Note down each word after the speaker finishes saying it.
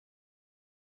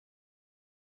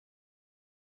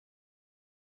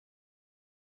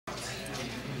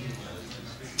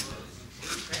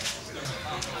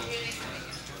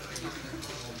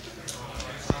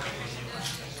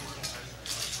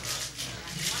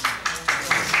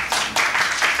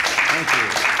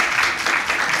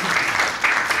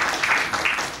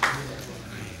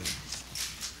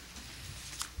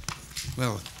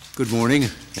Good morning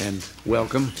and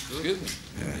welcome. Excuse me.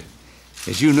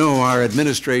 As you know, our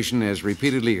administration has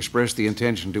repeatedly expressed the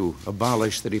intention to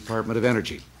abolish the Department of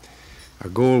Energy. Our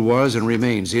goal was and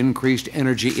remains increased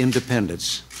energy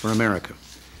independence for America.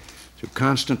 Through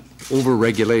constant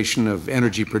over-regulation of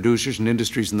energy producers and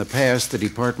industries in the past, the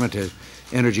Department of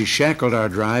Energy shackled our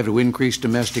drive to increase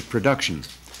domestic production.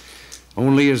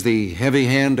 Only as the heavy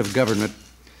hand of government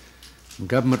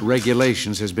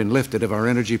regulations has been lifted have our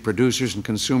energy producers and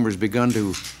consumers begun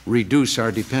to reduce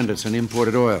our dependence on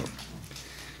imported oil.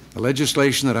 The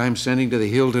legislation that I'm sending to the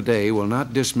Hill today will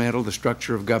not dismantle the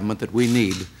structure of government that we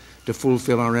need to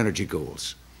fulfill our energy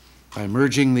goals. By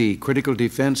merging the critical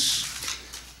defense,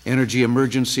 energy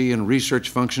emergency, and research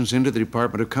functions into the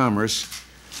Department of Commerce,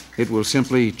 it will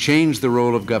simply change the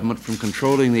role of government from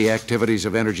controlling the activities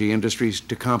of energy industries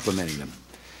to complementing them.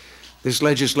 This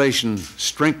legislation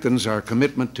strengthens our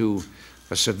commitment to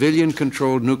a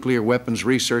civilian-controlled nuclear weapons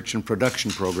research and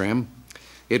production program.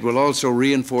 It will also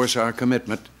reinforce our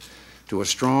commitment to a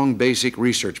strong basic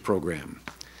research program.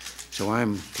 So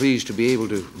I'm pleased to be able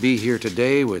to be here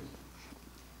today with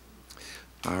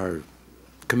our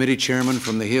committee chairman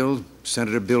from the Hill,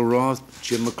 Senator Bill Roth,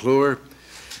 Jim McClure,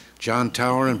 John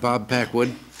Tower, and Bob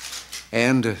Packwood,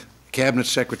 and Cabinet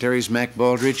Secretaries Mac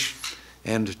Baldrige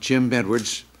and Jim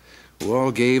Edwards, who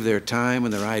all gave their time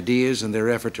and their ideas and their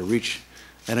effort to reach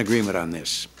an agreement on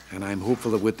this. And I'm hopeful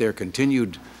that with their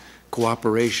continued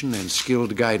cooperation and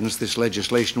skilled guidance, this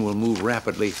legislation will move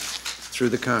rapidly through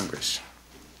the Congress.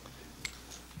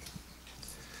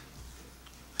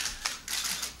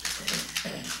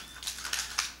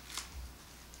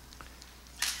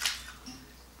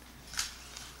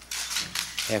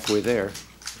 Halfway there.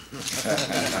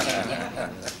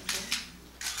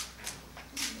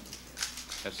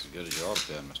 That's as good as you ought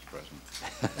to have, Mr. President.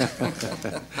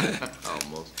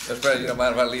 Almost. Mr. President, you don't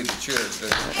mind if I lead the church?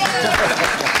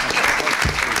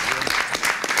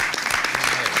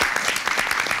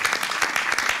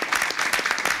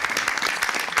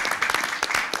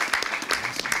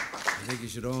 I think you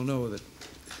should all know that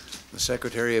the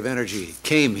Secretary of Energy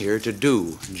came here to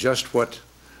do just what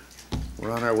we're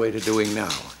on our way to doing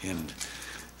now. And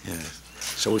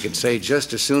so we can say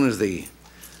just as soon as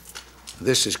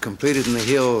this is completed in the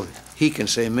Hill, he can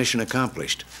say mission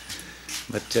accomplished.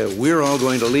 But we're all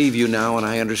going to leave you now, and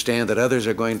I understand that others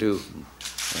are going to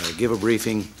give a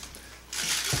briefing,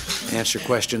 answer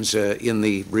questions in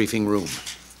the briefing room.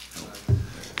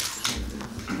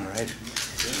 All right.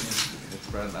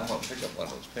 Mr. President, I'm going to pick up one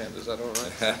of those pens. Is that all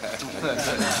right?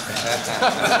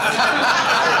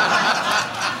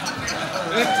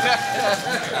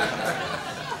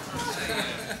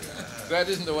 That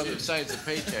isn't the one that signs the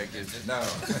paycheck, is it? No. What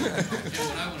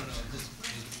I want to know is,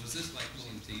 was this like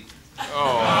pulling teeth?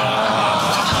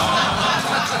 Oh.